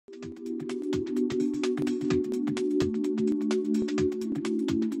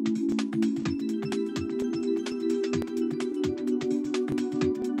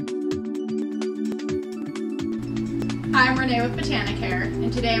I'm Renee with Botanicare,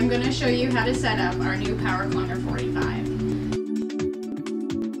 and today I'm going to show you how to set up our new Power Cloner 45.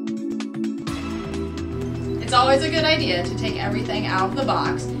 It's always a good idea to take everything out of the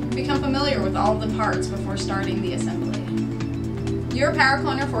box and become familiar with all of the parts before starting the assembly. Your Power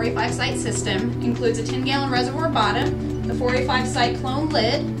Cloner 45 site system includes a 10-gallon reservoir bottom, the 45 site clone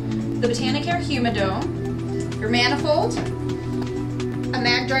lid, the Botanicare humidome, your manifold, a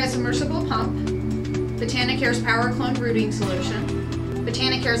mag-dry submersible pump, Botanicare's Power Clone rooting solution,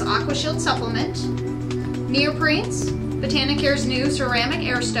 Botanicare's Aqua Shield supplement, neoprenes, Botanicare's new ceramic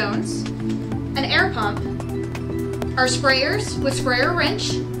air stones, an air pump, our sprayers with sprayer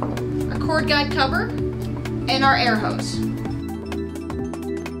wrench, a cord guide cover, and our air hose.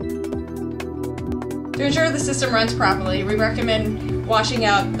 To ensure the system runs properly, we recommend washing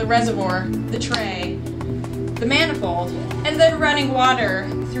out the reservoir, the tray, the manifold, and then running water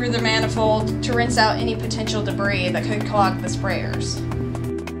through the manifold to rinse out any potential debris that could clog the sprayers.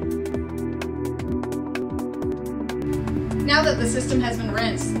 Now that the system has been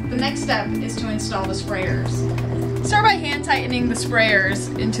rinsed, the next step is to install the sprayers. Start by hand tightening the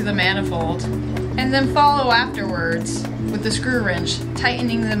sprayers into the manifold, and then follow afterwards with the screw wrench,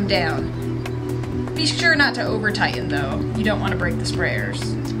 tightening them down. Be sure not to over tighten though, you don't want to break the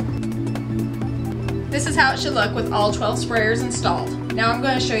sprayers. This is how it should look with all 12 sprayers installed. Now I'm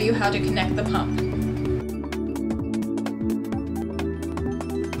going to show you how to connect the pump.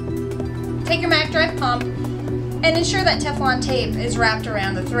 Take your mag drive pump and ensure that Teflon tape is wrapped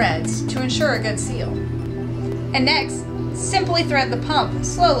around the threads to ensure a good seal. And next, simply thread the pump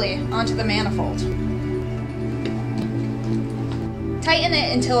slowly onto the manifold. Tighten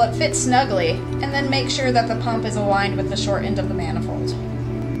it until it fits snugly, and then make sure that the pump is aligned with the short end of the manifold.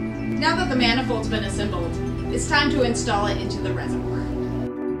 Now that the manifold's been assembled, it's time to install it into the reservoir.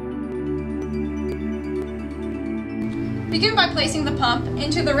 Begin by placing the pump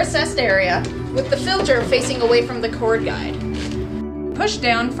into the recessed area with the filter facing away from the cord guide. Push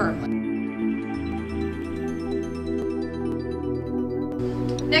down firmly.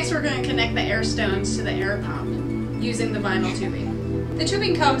 Next, we're going to connect the air stones to the air pump using the vinyl tubing. The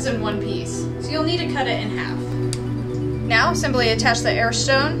tubing comes in one piece, so you'll need to cut it in half. Now, simply attach the air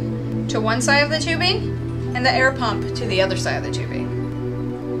stone to one side of the tubing and the air pump to the other side of the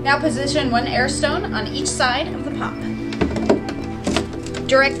tubing. Now position one air stone on each side of the pump.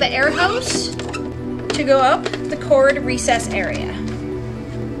 Direct the air hose to go up the cord recess area.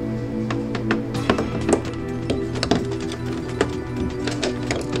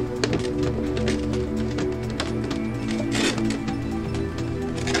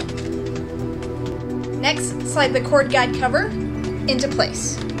 Next, slide the cord guide cover into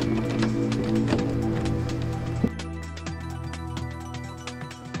place.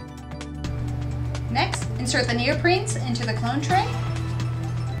 Next, insert the neoprenes into the clone tray.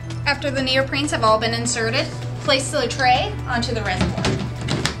 After the neoprenes have all been inserted, place the tray onto the reservoir.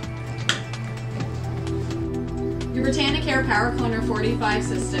 Your Botanicare Power Cloner 45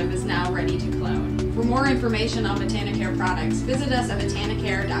 system is now ready to clone. For more information on Botanicare products, visit us at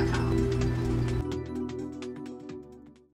botanicare.com.